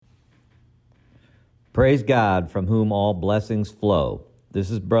Praise God, from whom all blessings flow. This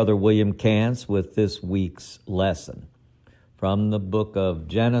is Brother William Kantz with this week's lesson. From the book of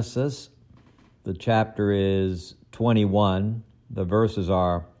Genesis, the chapter is 21. The verses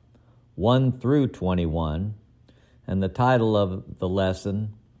are 1 through 21. And the title of the lesson,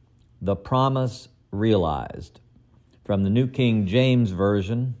 The Promise Realized. From the New King James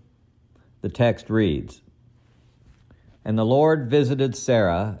Version, the text reads, "And the Lord visited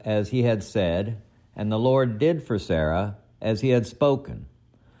Sarah as he had said, and the Lord did for Sarah as he had spoken.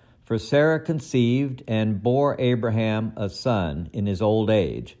 For Sarah conceived and bore Abraham a son in his old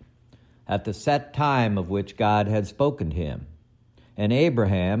age, at the set time of which God had spoken to him. And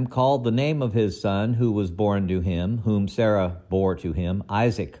Abraham called the name of his son who was born to him, whom Sarah bore to him,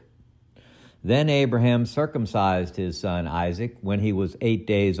 Isaac. Then Abraham circumcised his son Isaac when he was 8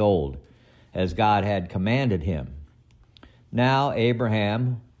 days old, as God had commanded him. Now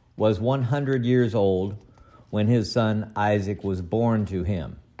Abraham was 100 years old when his son Isaac was born to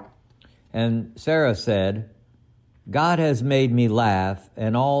him. And Sarah said, 'God has made me laugh,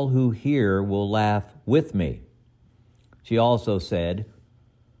 and all who hear will laugh with me.' She also said,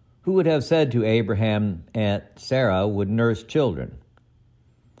 'Who would have said to Abraham that Sarah would nurse children?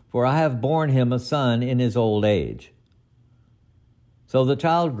 For I have borne him a son in his old age.' So the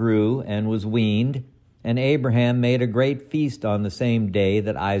child grew and was weaned, and Abraham made a great feast on the same day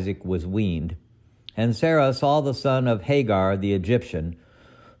that Isaac was weaned. And Sarah saw the son of Hagar the Egyptian,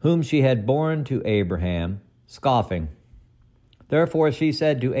 whom she had borne to Abraham, scoffing. Therefore she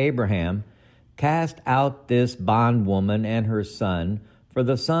said to Abraham, 'Cast out this bondwoman and her son, for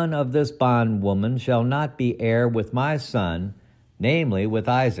the son of this bondwoman shall not be heir with my son, namely with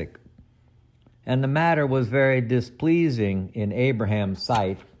Isaac.' And the matter was very displeasing in Abraham's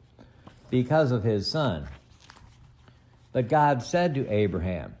sight, because of his son. But God said to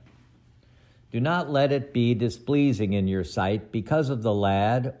Abraham, 'Do not let it be displeasing in your sight because of the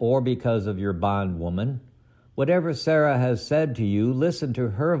lad or because of your bondwoman. Whatever Sarah has said to you, listen to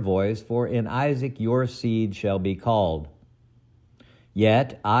her voice, for in Isaac your seed shall be called.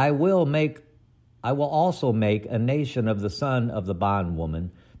 Yet I will also make a nation of the son of the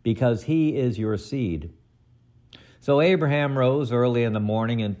bondwoman, because he is your seed.' So Abraham rose early in the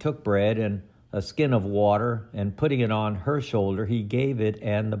morning and took bread and a skin of water, and putting it on her shoulder, he gave it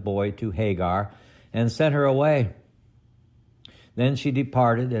and the boy to Hagar and sent her away. Then she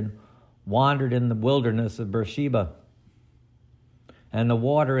departed and wandered in the wilderness of Beersheba. And the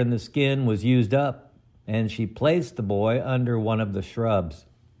water in the skin was used up, and she placed the boy under one of the shrubs.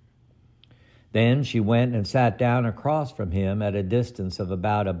 Then she went and sat down across from him at a distance of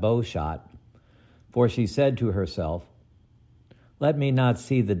about a bow shot. For she said to herself, 'Let me not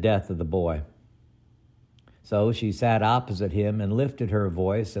see the death of the boy.' So she sat opposite him and lifted her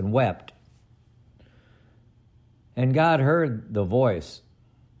voice and wept. And God heard the voice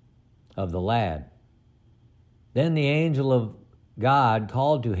of the lad. Then the angel of God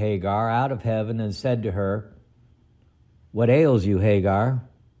called to Hagar out of heaven and said to her, 'What ails you, Hagar?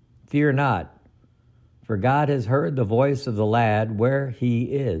 Fear not, for God has heard the voice of the lad where he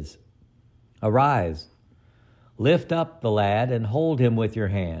is. Arise, lift up the lad and hold him with your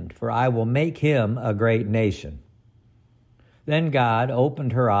hand, for I will make him a great nation.' Then God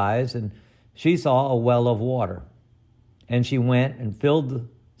opened her eyes, and she saw a well of water. And she went and filled the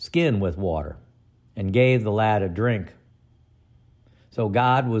skin with water and gave the lad a drink. So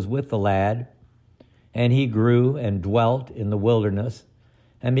God was with the lad, and he grew and dwelt in the wilderness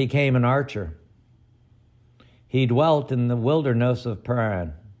and became an archer. He dwelt in the wilderness of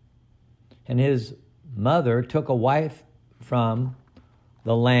Paran. And his mother took a wife from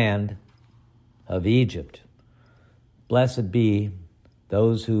the land of Egypt. Blessed be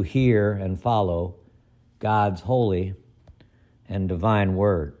those who hear and follow God's holy and divine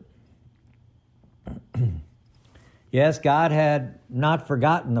word." Yes, God had not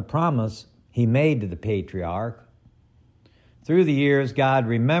forgotten the promise he made to the patriarch. Through the years, God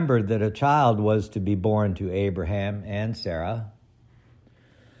remembered that a child was to be born to Abraham and Sarah.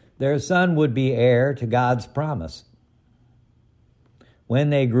 Their son would be heir to God's promise. When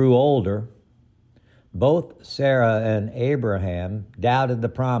they grew older, both Sarah and Abraham doubted the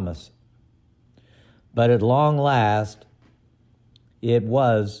promise. But at long last, it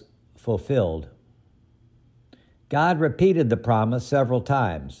was fulfilled. God repeated the promise several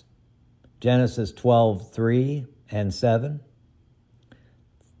times. Genesis 12:3 and 7.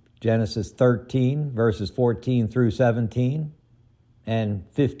 Genesis 13, verses 14 through 17. And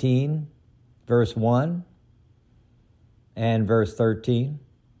 15, verse 1, and verse 13.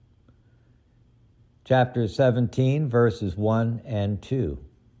 Chapter 17, verses 1 and 2.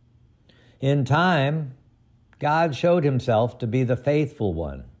 In time, God showed himself to be the faithful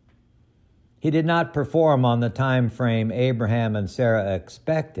one. He did not perform on the time frame Abraham and Sarah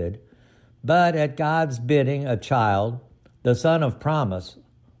expected, but at God's bidding, a child, the son of promise,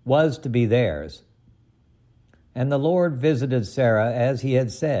 was to be theirs. And the Lord visited Sarah as he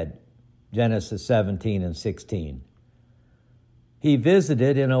had said, Genesis 17 and 16. He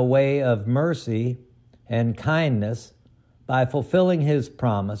visited in a way of mercy and kindness by fulfilling his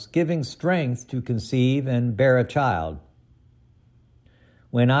promise, giving strength to conceive and bear a child.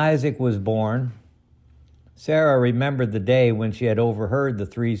 When Isaac was born, Sarah remembered the day when she had overheard the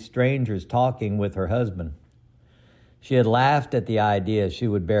three strangers talking with her husband. She had laughed at the idea she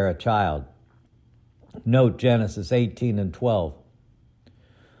would bear a child. Note Genesis 18 and 12.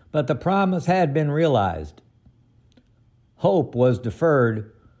 But the promise had been realized. Hope was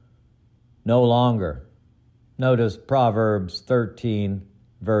deferred no longer. Notice Proverbs 13,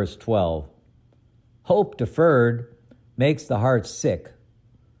 verse 12. Hope deferred makes the heart sick,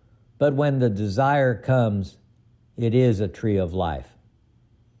 but when the desire comes, it is a tree of life.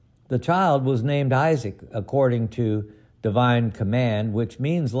 The child was named Isaac according to divine command, which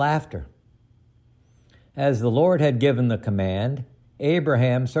means laughter. As the Lord had given the command,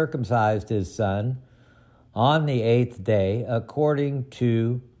 Abraham circumcised his son on the 8th day according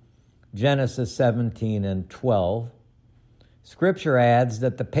to Genesis 17 and 12. Scripture adds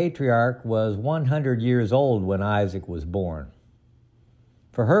that the patriarch was 100 years old when Isaac was born.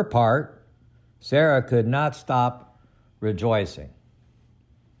 For her part, Sarah could not stop rejoicing.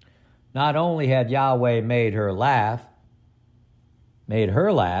 Not only had Yahweh made her laugh,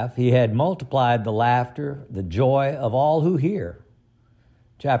 he had multiplied the laughter, the joy of all who hear.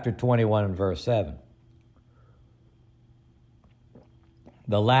 Chapter 21 and verse 7.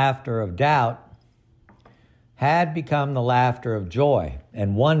 The laughter of doubt had become the laughter of joy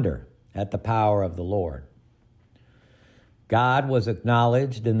and wonder at the power of the Lord. God was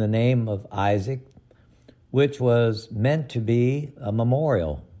acknowledged in the name of Isaac, which was meant to be a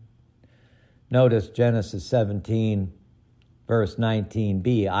memorial. Notice Genesis 17, verse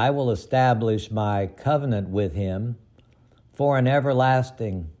 19b. I will establish my covenant with him for an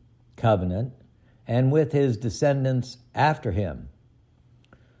everlasting covenant, and with his descendants after him.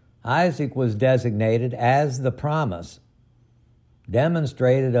 Isaac was designated as the promise,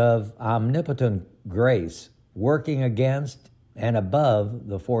 demonstrated of omnipotent grace, working against and above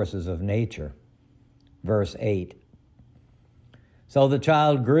the forces of nature. Verse 8. So the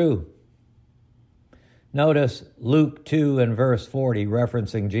child grew. Notice Luke 2 and verse 40,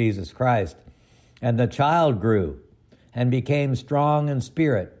 referencing Jesus Christ. And the child grew and became strong in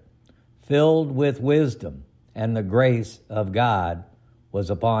spirit, filled with wisdom, and the grace of God was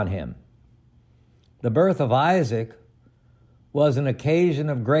upon him. The birth of Isaac was an occasion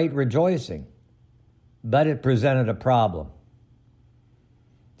of great rejoicing, but it presented a problem.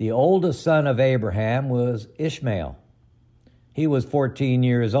 The oldest son of Abraham was Ishmael. He was 14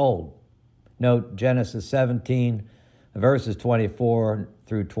 years old. Note Genesis 17, verses 24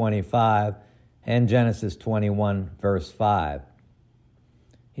 through 25, and Genesis 21, verse 5.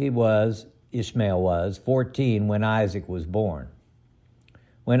 Ishmael was 14 when Isaac was born.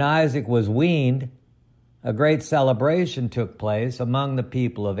 When Isaac was weaned, a great celebration took place among the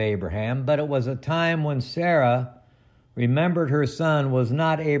people of Abraham, but it was a time when Sarah remembered her son was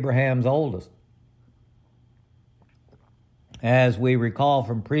not Abraham's oldest. As we recall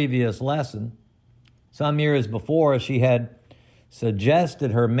from previous lesson, some years before she had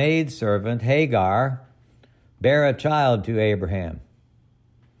suggested her maidservant Hagar bear a child to Abraham.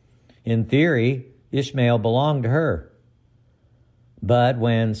 In theory, Ishmael belonged to her. But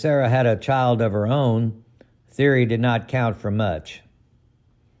when Sarah had a child of her own, theory did not count for much.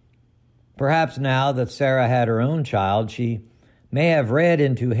 Perhaps now that Sarah had her own child, she may have read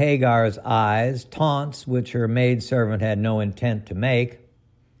into Hagar's eyes taunts which her maidservant had no intent to make.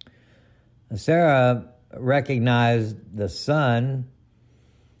 Sarah recognized the son,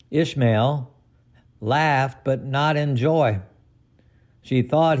 Ishmael, laughed, but not in joy. She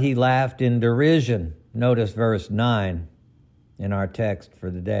thought he laughed in derision. Notice verse 9 in our text for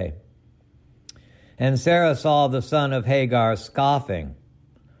the day. And Sarah saw the son of Hagar scoffing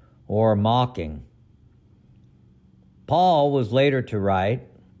or mocking. Paul was later to write,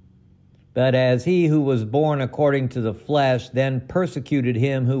 but as he who was born according to the flesh then persecuted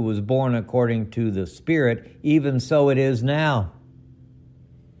him who was born according to the Spirit, even so it is now.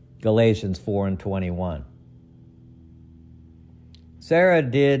 Galatians 4 and 21. Sarah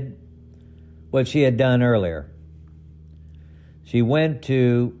did what she had done earlier. She went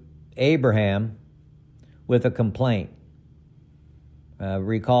to Abraham with a complaint.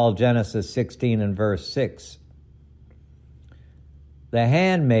 Recall Genesis 16 and verse 6. The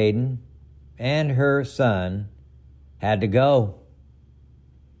handmaiden and her son had to go.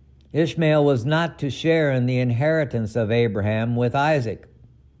 Ishmael was not to share in the inheritance of Abraham with Isaac.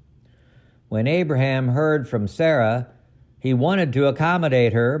 When Abraham heard from Sarah, he wanted to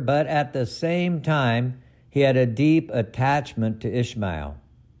accommodate her, but at the same time, he had a deep attachment to Ishmael.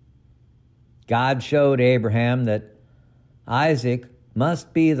 God showed Abraham that Isaac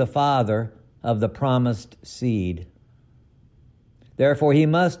must be the father of the promised seed. Therefore, he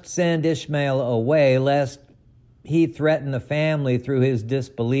must send Ishmael away, lest he threaten the family through his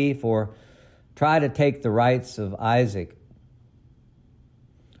disbelief or try to take the rights of Isaac.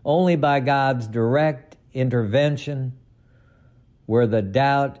 Only by God's direct intervention were the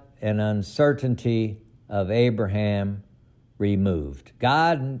doubt and uncertainty of Abraham removed.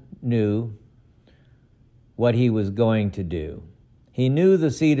 God knew what he was going to do. He knew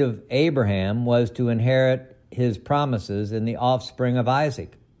the seed of Abraham was to inherit his promises in the offspring of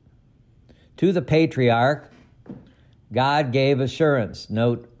Isaac. To the patriarch, God gave assurance.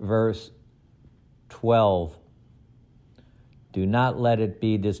 Note verse 12. Do not let it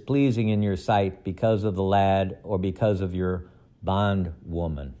be displeasing in your sight because of the lad or because of your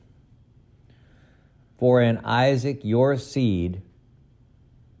bondwoman. For in Isaac your seed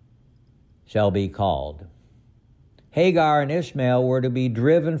shall be called. Hagar and Ishmael were to be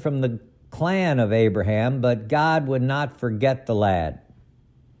driven from the clan of Abraham, but God would not forget the lad.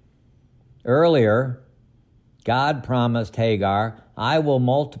 Earlier, God promised Hagar, I will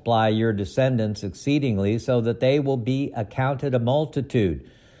multiply your descendants exceedingly so that they will be accounted a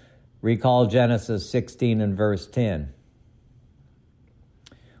multitude. Recall Genesis 16 and verse 10.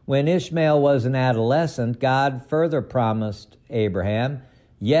 When Ishmael was an adolescent, God further promised Abraham,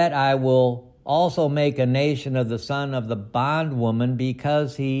 yet I will also make a nation of the son of the bondwoman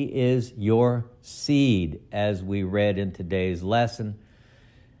because he is your seed, as we read in today's lesson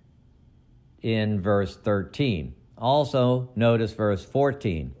in verse 13. Also, notice verse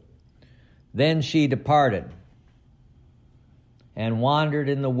 14. Then she departed and wandered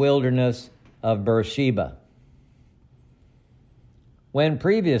in the wilderness of Beersheba. When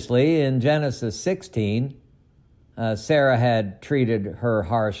previously in Genesis 16, Sarah had treated her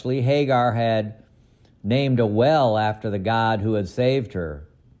harshly, Hagar had named a well after the God who had saved her.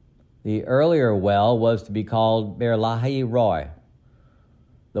 The earlier well was to be called Beer-lahai-roi,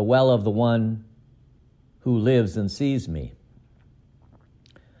 the well of the one who lives and sees me.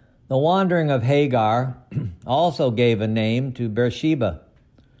 The wandering of Hagar also gave a name to Beersheba,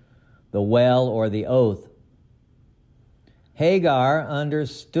 the well or the oath. Hagar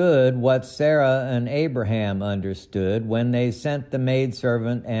understood what Sarah and Abraham understood when they sent the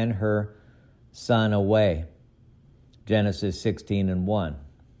maidservant and her son away. Genesis 16 and 1.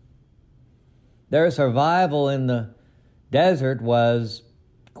 Their survival in the desert was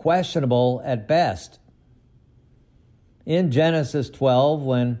questionable at best. In Genesis 12,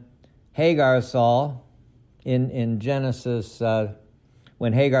 when Hagar saw, when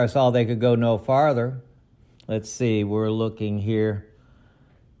Hagar saw they could go no farther, let's see, we're looking here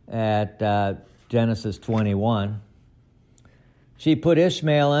at Genesis 21. She put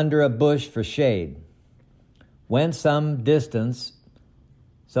Ishmael under a bush for shade, went some distance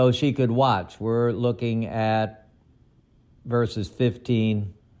so she could watch. We're looking at verses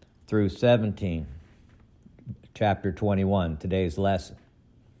 15 through 17, chapter 21, today's lesson.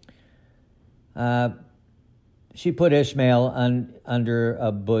 She put Ishmael under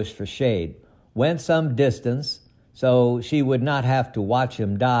a bush for shade, went some distance so she would not have to watch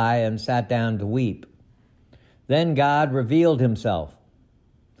him die, and sat down to weep. Then God revealed himself.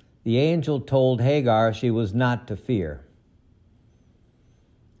 The angel told Hagar she was not to fear.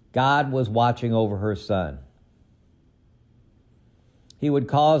 God was watching over her son. He would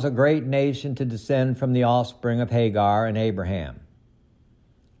cause a great nation to descend from the offspring of Hagar and Abraham.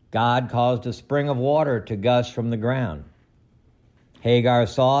 God caused a spring of water to gush from the ground. Hagar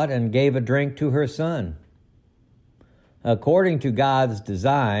saw it and gave a drink to her son. According to God's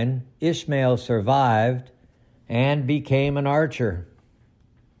design, Ishmael survived and became an archer.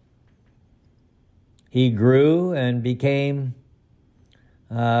 He grew and became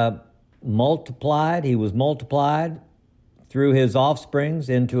multiplied. He was multiplied through his offsprings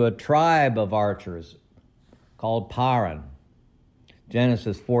into a tribe of archers called Paran.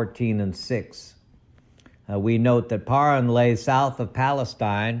 Genesis 14 and 6. We note that Paran lay south of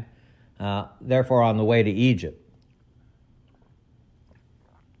Palestine, therefore on the way to Egypt.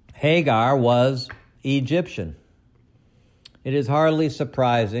 Hagar was Egyptian. It is hardly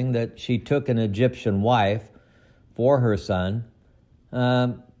surprising that she took an Egyptian wife for her son,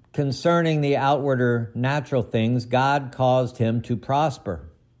 concerning the outward or natural things, God caused him to prosper.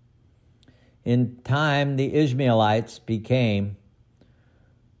 In time, the Ishmaelites became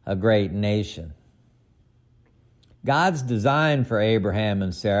a great nation. God's design for Abraham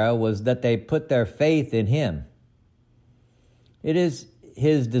and Sarah was that they put their faith in him. It is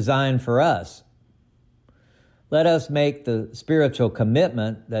his design for us. Let us make the spiritual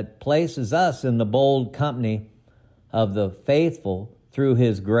commitment that places us in the bold company of the faithful through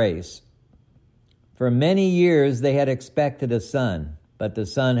his grace. For many years they had expected a son, but the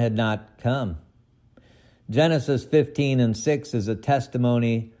son had not come. Genesis 15:6 is a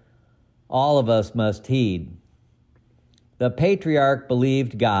testimony all of us must heed. The patriarch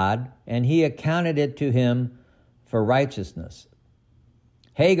believed God, and he accounted it to him for righteousness.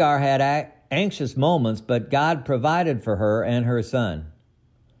 Hagar had anxious moments, but God provided for her and her son.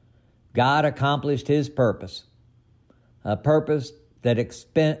 God accomplished his purpose, a purpose that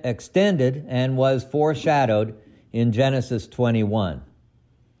extended and was foreshadowed in Genesis 21.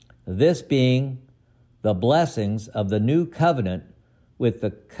 This being the blessings of the new covenant with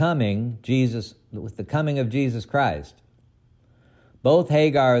the coming of Jesus Christ. Both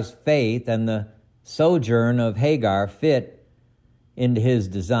Hagar's faith and the sojourn of Hagar fit into his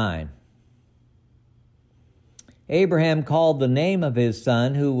design. Abraham called the name of his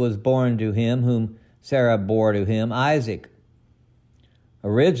son who was born to him, whom Sarah bore to him, Isaac.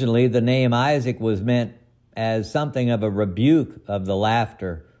 Originally, the name Isaac was meant as something of a rebuke of the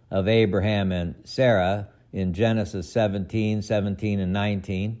laughter of Abraham and Sarah in Genesis 17 and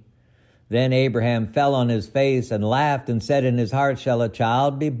 19. Then Abraham fell on his face and laughed and said in his heart, "Shall a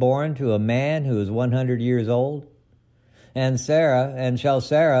child be born to a man who is 100 years old? And shall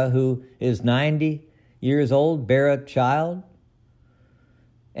Sarah, who is 90 years old, bear a child?"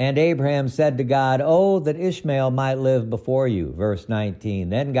 And Abraham said to God, "Oh, that Ishmael might live before you." Verse 19.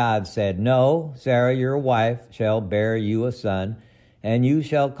 Then God said, "No, Sarah, your wife, shall bear you a son, and you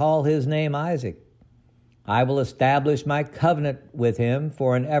shall call his name Isaac. I will establish my covenant with him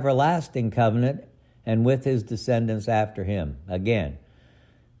for an everlasting covenant, and with his descendants after him." Again,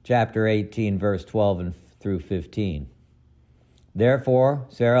 chapter 18, verse 12 through 15. Therefore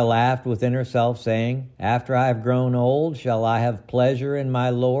Sarah laughed within herself, saying, "After I have grown old, shall I have pleasure in my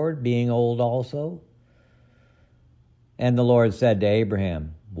Lord, being old also?" And the Lord said to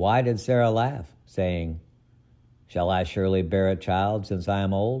Abraham, "Why did Sarah laugh, saying, Shall I surely bear a child since I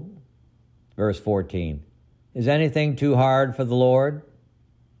am old?" Verse 14. Is anything too hard for the Lord?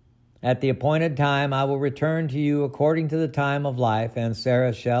 At the appointed time I will return to you according to the time of life, and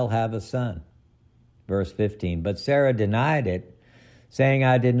Sarah shall have a son. Verse 15. But Sarah denied it, saying,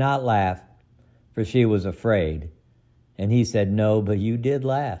 "I did not laugh," for she was afraid. And he said, "No, but you did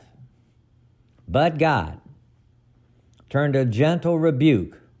laugh." But God turned a gentle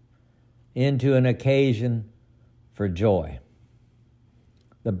rebuke into an occasion for joy.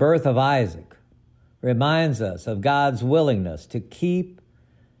 The birth of Isaac reminds us of God's willingness to keep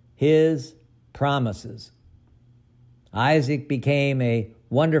his promises. Isaac became a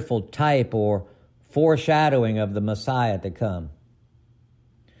wonderful type or foreshadowing of the Messiah to come.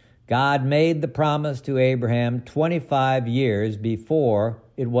 God made the promise to Abraham 25 years before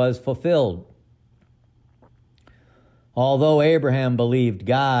it was fulfilled. Although Abraham believed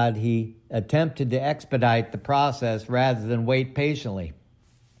God, he attempted to expedite the process rather than wait patiently.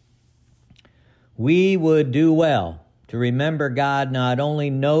 We would do well to remember God not only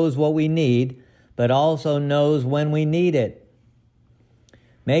knows what we need, but also knows when we need it.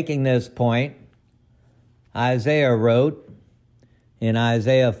 Making this point, Isaiah wrote in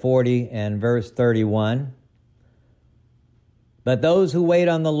Isaiah 40 and verse 31, "But those who wait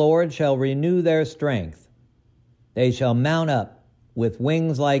on the Lord shall renew their strength. They shall mount up with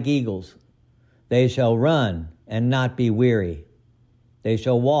wings like eagles. They shall run and not be weary. They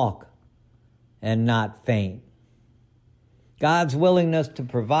shall walk and not faint." God's willingness to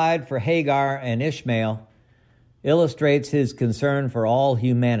provide for Hagar and Ishmael illustrates his concern for all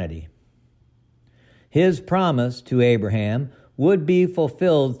humanity. His promise to Abraham would be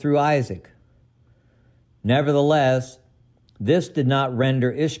fulfilled through Isaac. Nevertheless, this did not render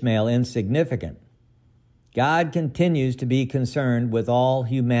Ishmael insignificant. God continues to be concerned with all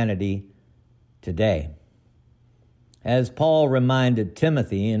humanity today. As Paul reminded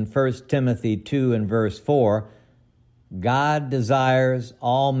Timothy in 1 Timothy 2 and verse 4, God desires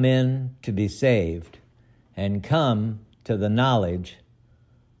all men to be saved and come to the knowledge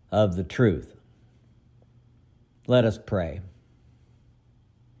of the truth. Let us pray.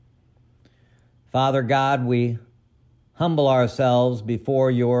 Father God, we humble ourselves before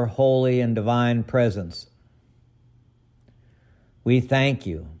your holy and divine presence. We thank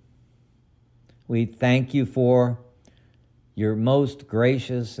you. We thank you for your most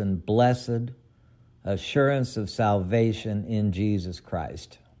gracious and blessed assurance of salvation in Jesus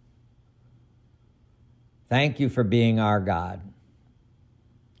Christ. Thank you for being our God,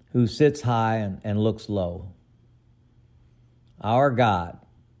 who sits high and looks low. Our God,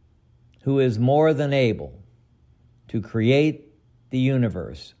 who is more than able to create the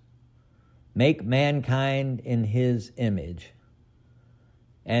universe, make mankind in his image,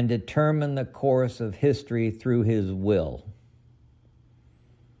 and determine the course of history through his will.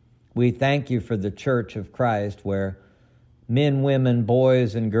 We thank you for the Church of Christ, where men, women,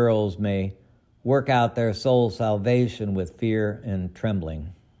 boys, and girls may work out their soul salvation with fear and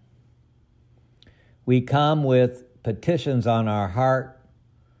trembling. We come with petitions on our heart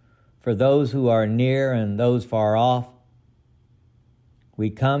for those who are near and those far off. We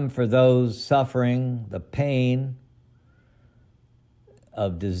come for those suffering the pain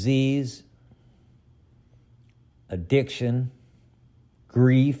of disease, addiction,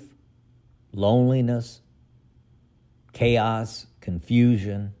 grief, loneliness, chaos,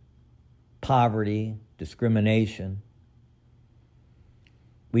 confusion, poverty, discrimination.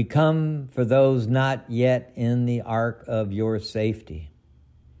 We come for those not yet in the ark of your safety.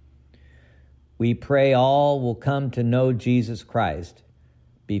 We pray all will come to know Jesus Christ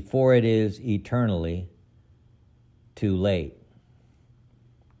before it is eternally too late.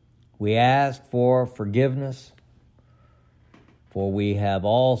 We ask for forgiveness, for we have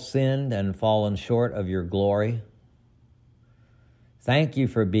all sinned and fallen short of your glory. Thank you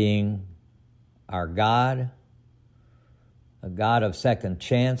for being our God, a God of second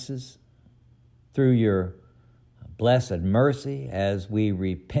chances, through your blessed mercy as we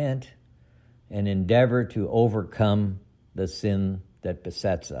repent and endeavor to overcome the sin that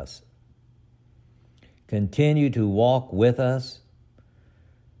besets us. Continue to walk with us,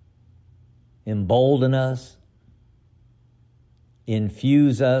 embolden us,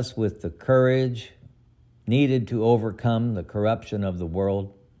 infuse us with the courage needed to overcome the corruption of the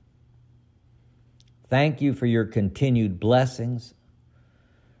world. Thank you for your continued blessings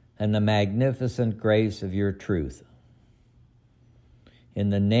and the magnificent grace of your truth. In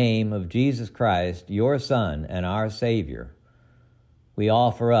the name of Jesus Christ, your Son and our Savior, we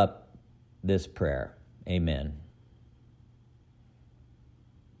offer up this prayer. Amen.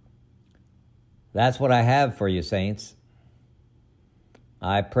 That's what I have for you, saints.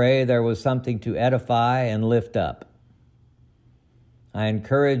 I pray there was something to edify and lift up. I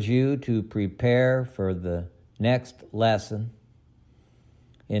encourage you to prepare for the next lesson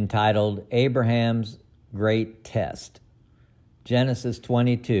entitled Abraham's Great Test. Genesis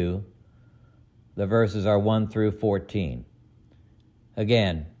 22, the verses are 1 through 14.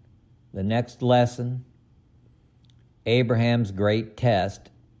 Again, the next lesson, Abraham's Great Test,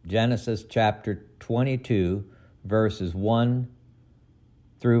 Genesis chapter 22, verses 1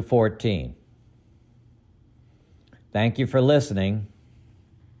 through 14. Thank you for listening.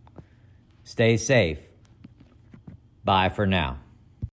 Stay safe. Bye for now.